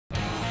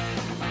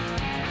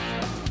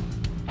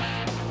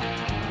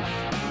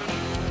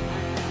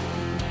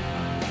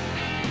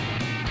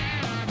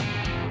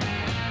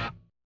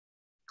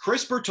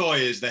Chris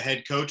Bertoia is the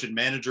head coach and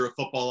manager of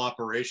football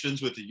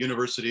operations with the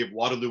University of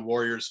Waterloo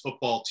Warriors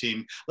football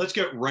team. Let's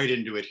get right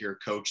into it here,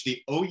 Coach.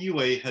 The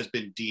OUA has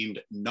been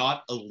deemed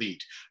not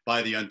elite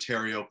by the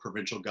Ontario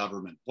provincial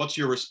government. What's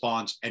your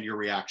response and your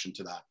reaction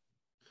to that?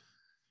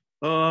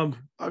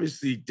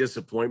 Obviously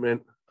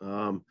disappointment.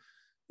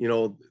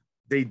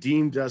 They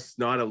deemed us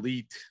not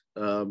elite,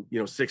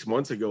 6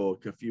 months ago,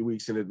 a few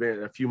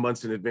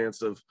months in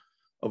advance of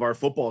our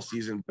football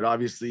season, but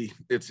obviously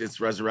it's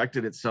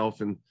resurrected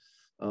itself, and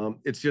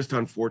it's just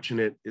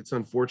unfortunate. It's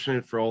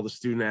unfortunate for all the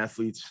student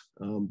athletes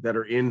that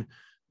are in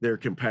their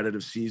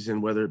competitive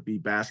season, whether it be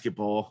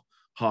basketball,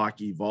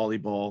 hockey,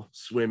 volleyball,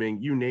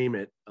 swimming, you name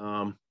it.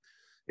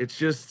 It's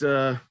just,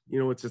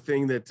 it's a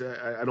thing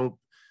that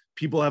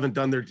people haven't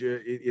done their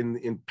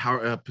in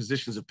power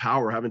positions of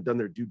power, haven't done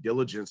their due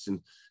diligence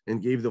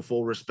and gave the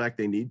full respect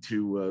they need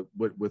to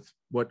with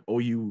what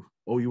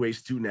OUA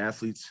student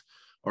athletes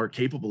are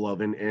capable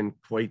of, and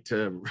quite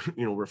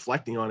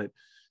reflecting on it,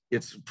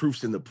 it's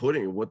proofs in the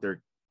pudding of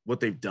what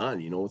they've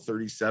done.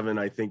 37,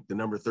 I think the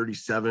number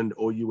 37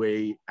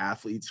 OUA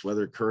athletes,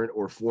 whether current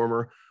or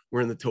former, were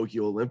in the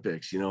Tokyo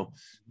Olympics. 90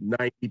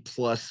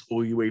 plus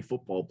OUA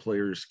football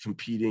players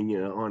competing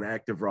on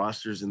active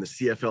rosters in the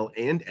CFL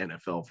and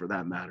NFL for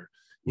that matter.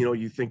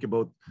 You think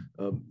about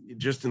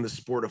just in the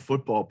sport of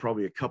football,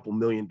 probably a couple $1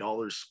 million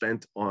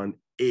spent on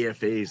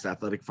AFAs,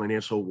 athletic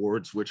financial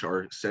awards, which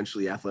are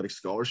essentially athletic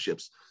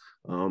scholarships.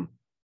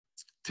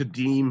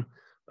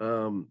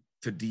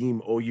 To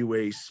deem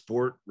OUA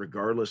sport,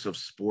 regardless of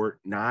sport,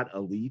 not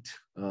elite,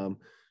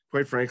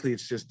 quite frankly,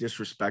 it's just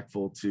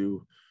disrespectful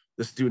to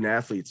the student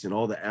athletes and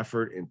all the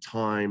effort and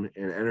time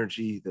and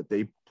energy that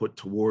they put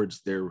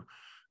towards their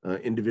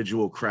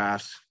individual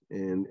crafts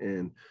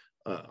and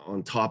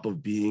on top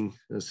of being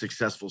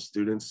successful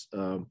students.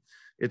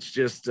 It's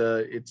just,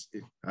 I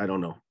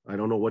don't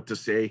know what to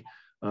say.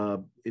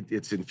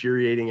 It's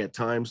infuriating at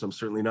times. I'm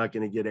certainly not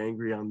going to get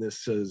angry on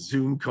this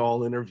Zoom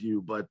call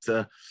interview, but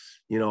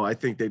I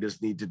think they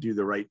just need to do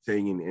the right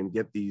thing and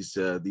get these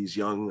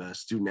young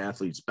student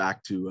athletes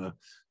back to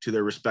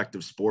their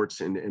respective sports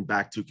and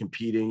back to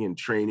competing and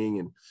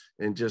training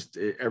and just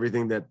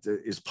everything that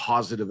is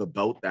positive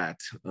about that.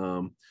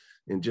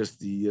 And just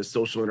the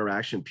social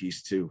interaction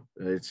piece too.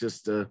 It's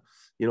just,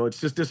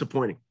 it's just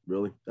disappointing,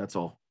 really. That's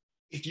all.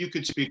 If you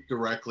could speak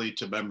directly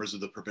to members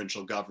of the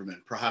provincial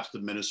government, perhaps the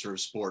Minister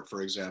of Sport,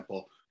 for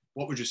example,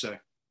 what would you say?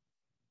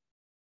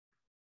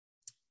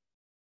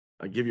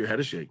 I'd give your head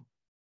a shake,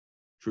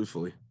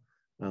 truthfully.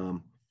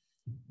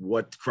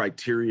 What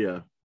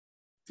criteria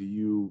do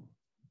you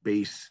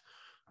base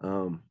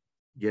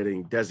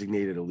getting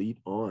designated elite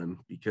on?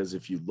 Because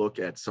if you look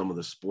at some of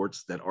the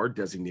sports that are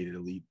designated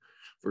elite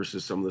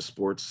versus some of the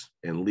sports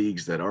and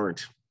leagues that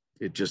aren't,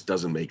 it just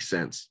doesn't make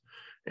sense.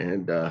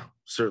 And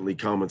certainly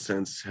common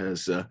sense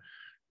has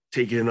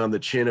taken it on the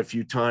chin a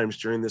few times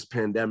during this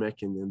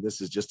pandemic, and then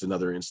this is just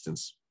another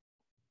instance.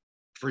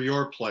 For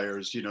your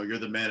players, you're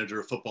the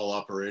manager of football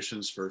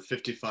operations for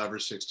 55 or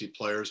 60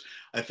 players.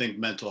 I think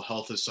mental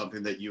health is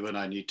something that you and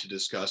I need to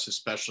discuss,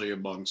 especially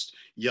amongst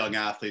young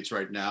athletes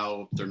right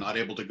now. They're not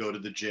able to go to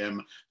the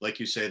gym. Like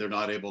you say, they're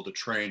not able to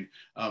train.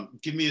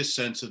 Give me a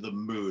sense of the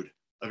mood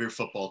of your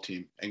football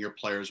team and your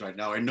players right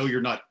now. I know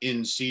you're not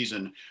in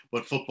season,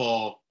 but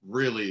football,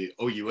 really,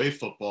 OUA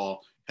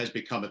football, has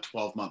become a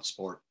 12-month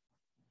sport.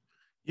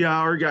 Yeah,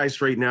 our guys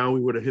right now,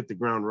 we would have hit the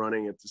ground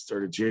running at the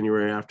start of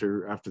January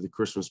after the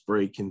Christmas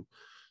break, and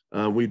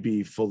we'd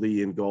be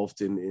fully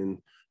engulfed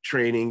in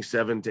training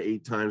 7 to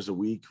 8 times a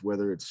week,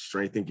 whether it's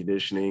strength and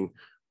conditioning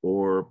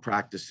or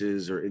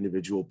practices or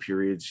individual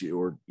periods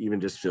or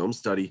even just film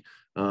study.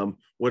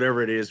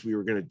 Whatever it is we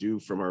were going to do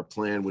from our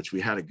plan, which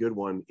we had a good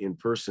one in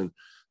person.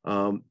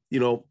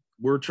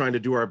 We're trying to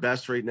do our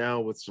best right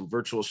now with some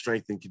virtual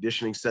strength and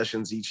conditioning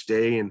sessions each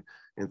day. And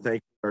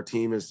thank our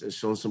team has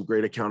shown some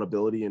great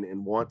accountability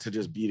and want to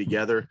just be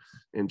together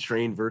and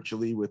train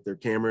virtually with their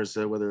cameras,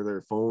 whether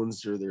their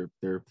phones or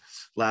their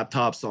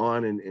laptops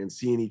on and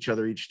seeing each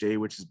other each day,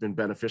 which has been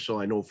beneficial.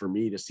 I know for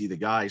me to see the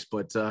guys,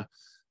 but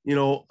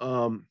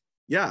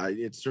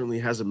it certainly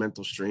has a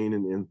mental strain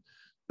and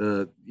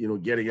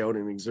getting out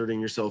and exerting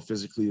yourself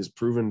physically has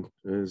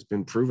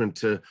been proven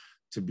to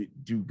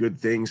do good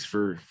things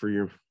for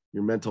your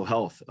mental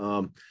health.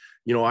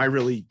 I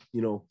really,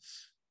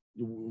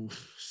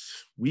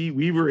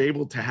 we were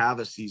able to have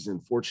a season,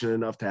 fortunate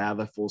enough to have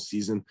a full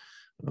season.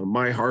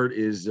 My heart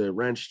is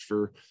wrenched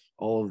for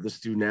all of the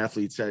student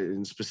athletes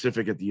in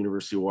specific at the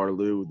University of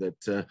Waterloo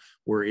that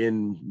were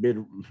in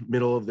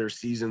middle of their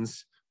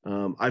seasons.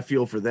 I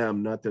feel for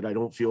them, not that I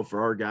don't feel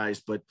for our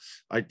guys, but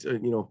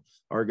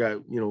our guy,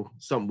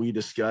 something we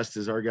discussed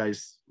is our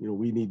guys,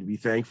 we need to be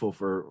thankful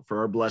for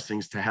our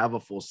blessings to have a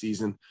full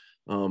season.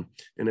 And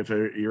if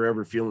you're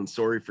ever feeling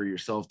sorry for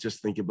yourself,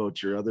 just think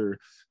about your other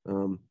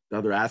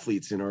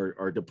athletes in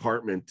our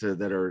department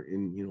that are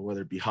in,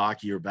 whether it be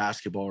hockey or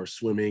basketball or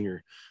swimming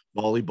or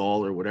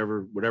volleyball or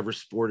whatever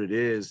sport it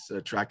is,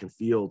 track and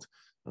field,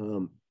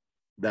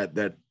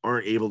 that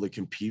aren't able to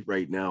compete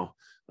right now.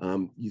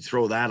 You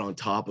throw that on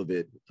top of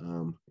it,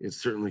 it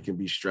certainly can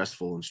be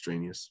stressful and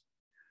strenuous.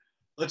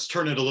 Let's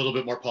turn it a little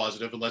bit more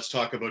positive and let's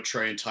talk about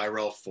Trey and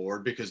Tyrell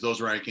Ford, because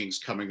those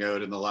rankings coming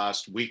out in the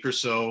last week or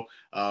so,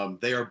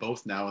 they are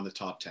both now in the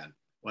top 10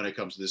 when it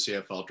comes to the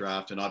CFL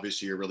draft. And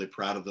obviously you're really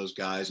proud of those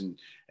guys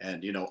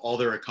and you know, all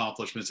their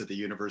accomplishments at the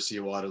University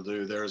of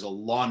Waterloo. There's a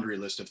laundry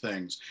list of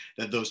things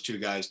that those two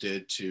guys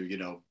did to, you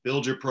know,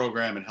 build your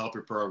program and help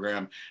your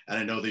program. And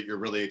I know that you're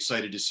really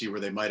excited to see where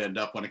they might end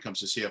up when it comes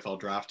to CFL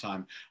draft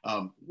time.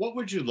 What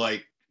would you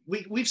like?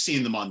 We've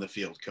seen them on the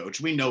field, coach.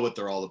 We know what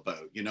they're all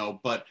about, you know,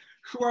 but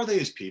who are they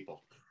as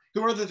people?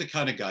 Who are they the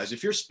kind of guys?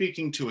 If you're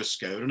speaking to a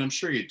scout, and I'm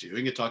sure you do,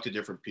 and you talk to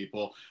different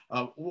people,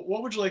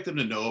 what would you like them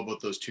to know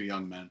about those two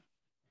young men?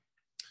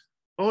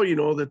 Oh, you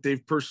know, that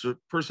they've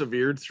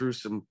persevered through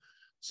some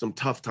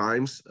tough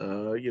times.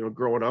 You know,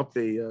 growing up,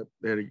 they had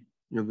a, you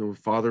know, their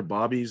father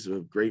Bobby's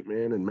a great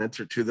man and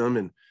mentor to them,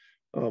 and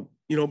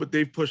you know, but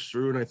they've pushed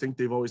through, and I think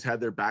they've always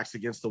had their backs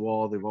against the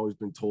wall. They've always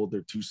been told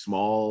they're too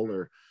small,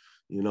 or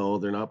you know,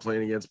 they're not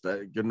playing against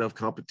good enough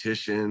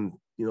competition.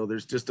 You know,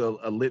 there's just a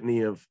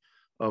litany of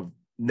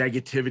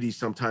negativity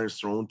sometimes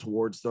thrown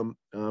towards them,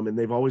 and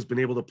they've always been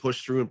able to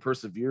push through and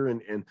persevere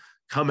and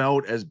come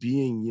out as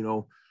being, you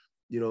know,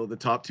 the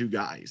top two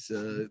guys.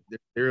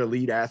 They're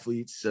elite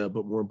athletes,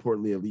 but more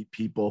importantly, elite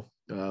people.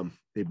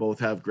 They both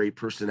have great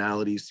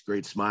personalities,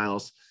 great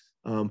smiles.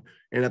 And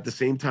at the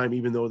same time,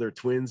 even though they're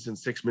twins and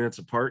 6 minutes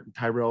apart, and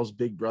Tyrell's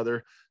big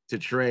brother to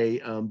Trey,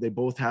 they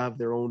both have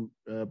their own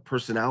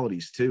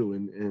personalities too.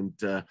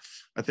 And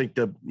I think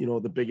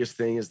the biggest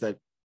thing is that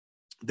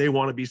they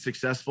want to be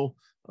successful.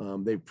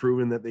 They've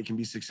proven that they can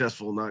be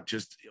successful, not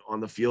just on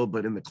the field,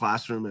 but in the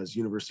classroom as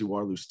University of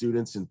Waterloo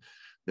students. And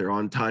they're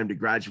on time to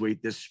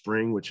graduate this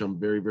spring, which I'm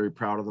very, very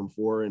proud of them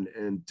for. And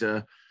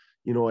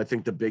you know, I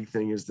think the big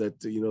thing is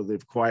that, you know,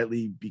 they've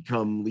quietly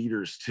become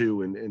leaders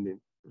too, and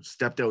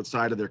stepped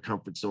outside of their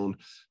comfort zone,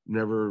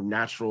 never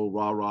natural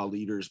rah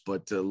leaders,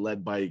 but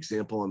led by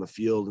example on the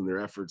field and their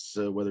efforts,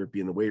 whether it be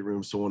in the weight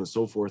room, so on and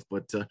so forth.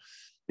 But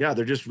yeah,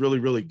 they're just really,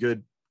 really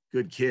good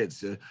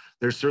kids.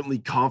 They're certainly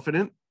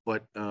confident,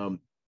 but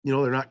you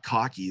know, they're not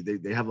cocky.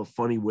 They have a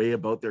funny way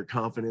about their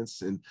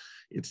confidence, and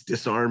it's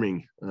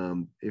disarming,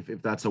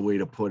 if that's a way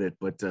to put it.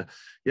 But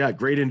yeah,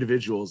 great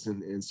individuals,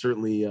 and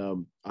certainly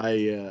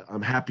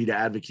I'm happy to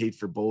advocate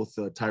for both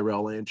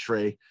Tyrell and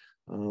Trey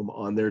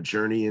on their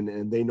journey,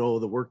 and they know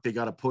the work they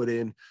got to put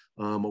in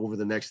over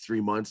the next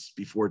 3 months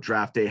before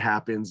draft day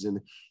happens, and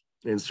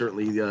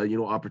certainly you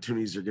know,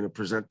 opportunities are going to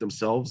present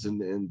themselves,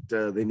 and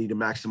they need to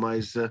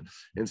maximize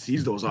and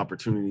seize those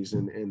opportunities,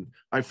 and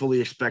I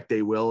fully expect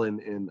they will,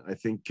 and I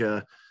think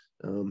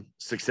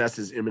success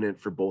is imminent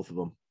for both of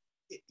them.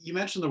 You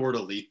mentioned the word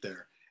elite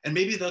there, and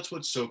maybe that's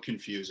what's so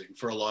confusing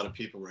for a lot of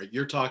people, right?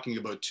 You're talking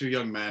about two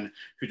young men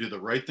who do the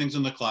right things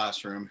in the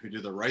classroom, who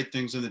do the right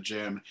things in the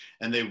gym,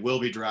 and they will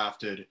be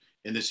drafted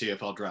in the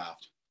CFL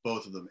draft,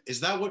 both of them. Is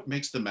that what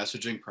makes the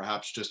messaging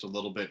perhaps just a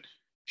little bit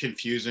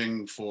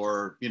confusing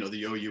for, you know,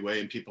 the OUA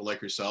and people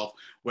like yourself,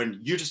 when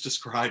you just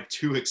described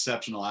two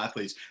exceptional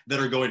athletes that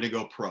are going to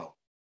go pro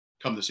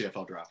come the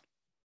CFL draft?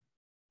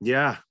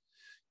 Yeah,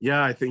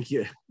 I think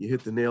you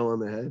hit the nail on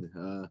the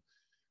head.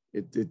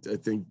 I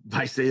think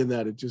by saying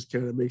that, it just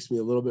kind of makes me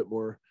a little bit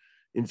more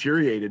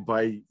infuriated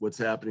by what's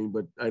happening.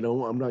 But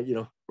I'm not, you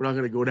know, we're not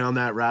going to go down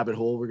that rabbit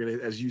hole. We're going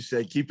to, as you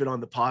said, keep it on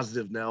the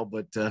positive now.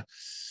 But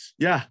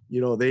yeah, you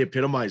know, they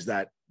epitomize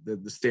that,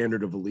 the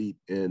standard of elite,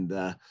 and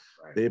right.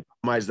 They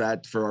epitomize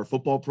that for our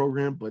football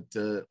program, but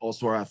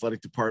also our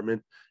athletic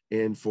department,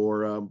 and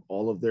for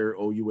all of their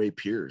OUA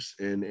peers.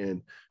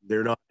 And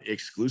they're not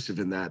exclusive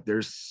in that.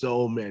 There's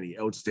so many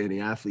outstanding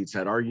athletes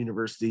at our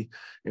university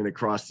and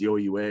across the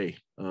OUA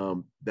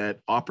that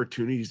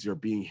opportunities are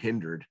being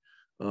hindered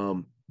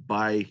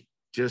by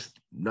just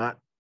not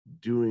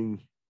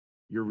doing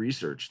your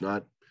research,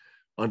 not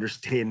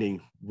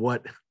understanding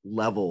what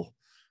level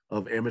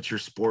of amateur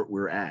sport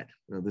we're at.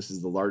 This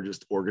is the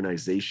largest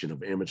organization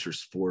of amateur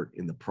sport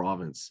in the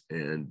province.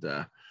 And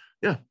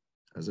yeah,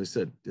 as I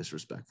said,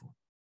 disrespectful.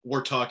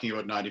 We're talking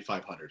about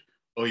 9,500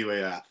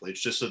 OUA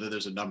athletes, just so that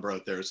there's a number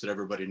out there so that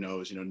everybody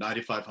knows, you know,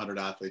 9,500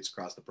 athletes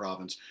across the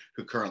province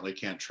who currently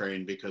can't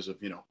train because of,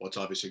 you know, what's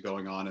obviously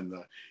going on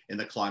in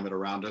the climate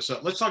around us. So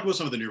let's talk about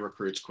some of the new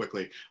recruits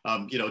quickly.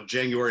 You know,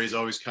 January is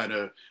always kind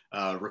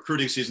of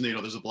recruiting season. You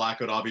know, there's a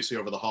blackout obviously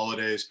over the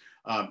holidays.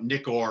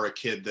 Nick Orr, a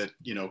kid that,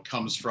 you know,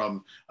 comes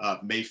from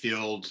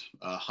Mayfield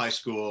High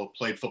School,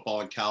 played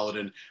football in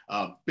Caledon,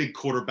 big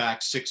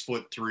quarterback,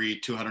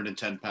 6'3",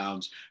 210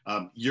 pounds.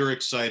 You're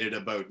excited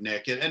about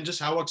Nick, and just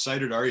how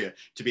excited are you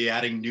to be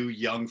adding new,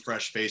 young,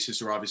 fresh faces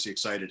who are obviously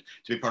excited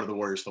to be part of the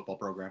Warriors football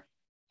program?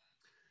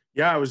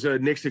 Yeah,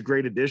 Nick's a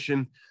great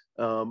addition.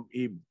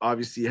 He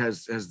obviously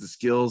has the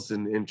skills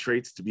and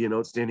traits to be an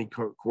outstanding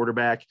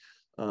quarterback.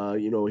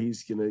 You know,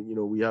 he's gonna, you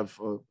know, we have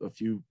a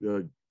few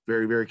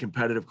very, very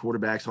competitive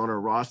quarterbacks on our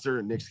roster,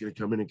 and Nick's going to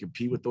come in and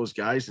compete with those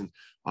guys. And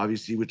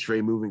obviously with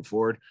Trey moving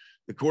forward,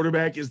 the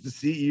quarterback is the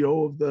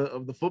CEO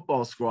of the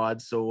football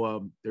squad.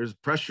 So there's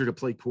pressure to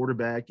play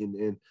quarterback.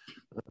 And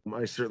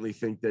I certainly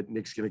think that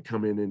Nick's going to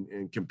come in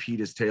and compete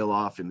his tail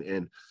off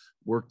and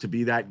work to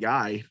be that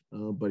guy.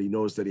 But he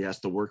knows that he has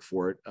to work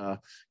for it.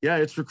 Yeah,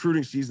 it's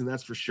recruiting season,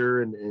 that's for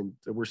sure. And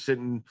we're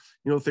sitting,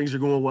 things are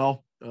going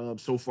well.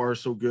 So far,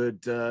 so good.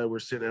 We're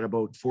sitting at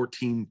about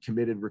 14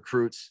 committed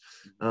recruits.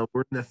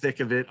 We're in the thick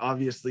of it.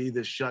 Obviously,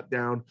 this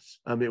shutdown,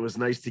 it was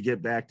nice to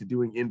get back to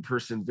doing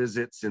in-person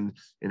visits and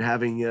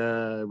having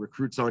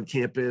recruits on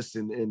campus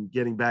and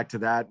getting back to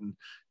that. And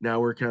now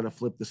we're kind of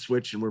flipped the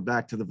switch and we're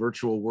back to the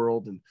virtual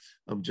world. And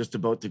I'm just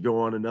about to go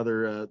on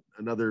another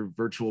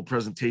virtual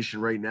presentation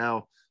right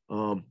now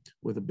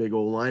with a big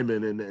old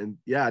lineman. And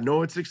yeah,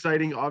 no, it's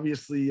exciting.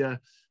 Obviously,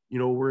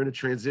 we're in a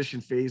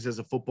transition phase as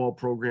a football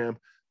program.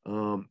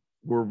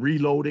 We're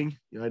reloading.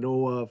 I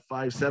know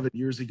 5-7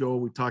 years ago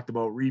we talked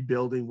about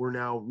rebuilding. We're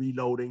now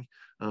reloading.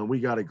 We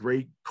got a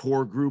great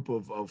core group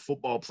of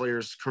football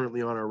players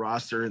currently on our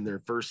roster in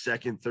their first,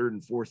 second, third,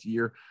 and fourth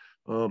year.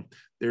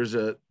 There's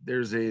a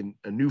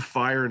new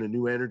fire and a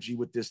new energy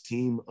with this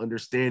team,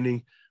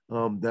 understanding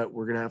that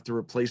we're going to have to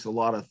replace a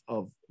lot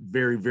of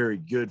very, very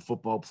good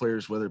football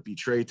players, whether it be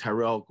Trey,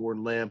 Tyrell,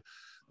 Gordon Lamb,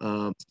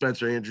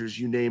 Spencer Andrews,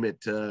 you name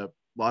it.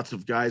 Lots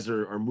of guys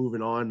are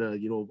moving on,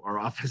 our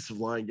offensive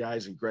line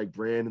guys and Greg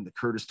Brand and the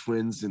Curtis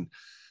twins and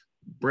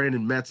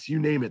Brandon Metz, you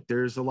name it.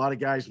 There's a lot of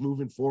guys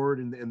moving forward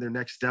in their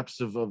next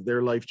steps of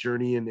their life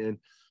journey. And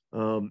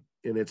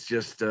it's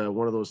just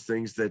one of those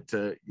things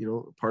that,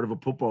 part of a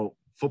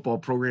football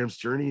program's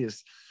journey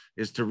is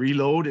to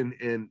reload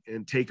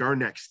and take our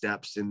next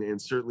steps.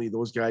 And certainly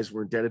those guys,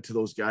 were indebted to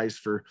those guys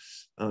for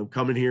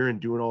coming here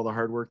and doing all the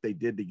hard work they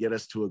did to get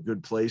us to a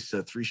good place,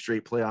 3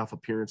 straight playoff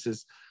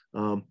appearances.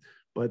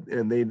 But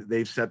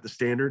they've set the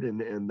standard,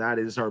 and that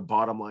is our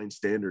bottom line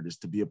standard, is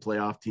to be a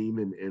playoff team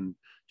and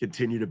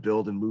continue to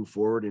build and move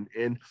forward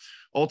and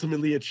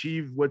ultimately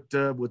achieve what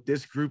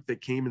this group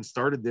that came and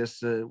started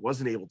this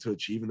wasn't able to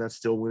achieve, and that's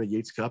still win a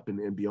Yates Cup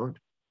and beyond.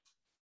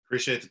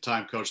 Appreciate the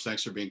time, Coach.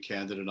 Thanks for being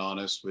candid and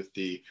honest with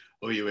the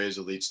OUA's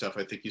elite stuff.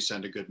 I think you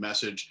send a good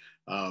message,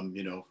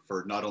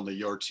 for not only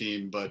your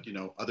team, but,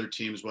 other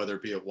teams, whether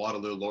it be at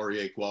Waterloo,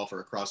 Laurier, Guelph,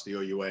 or across the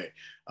OUA.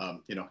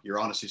 Your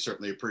honesty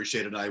certainly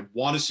appreciated. And I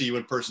want to see you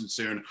in person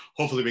soon.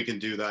 Hopefully we can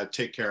do that.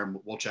 Take care, and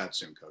we'll chat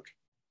soon, Coach.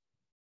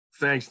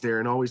 Thanks,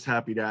 Darren. Always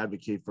happy to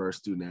advocate for our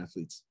student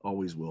athletes.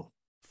 Always will.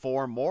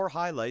 For more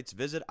highlights,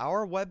 visit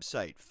our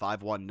website,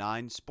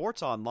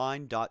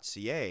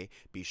 519sportsonline.ca.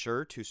 Be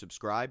sure to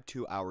subscribe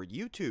to our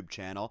YouTube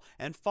channel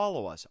and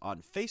follow us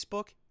on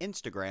Facebook,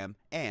 Instagram,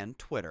 and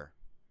Twitter.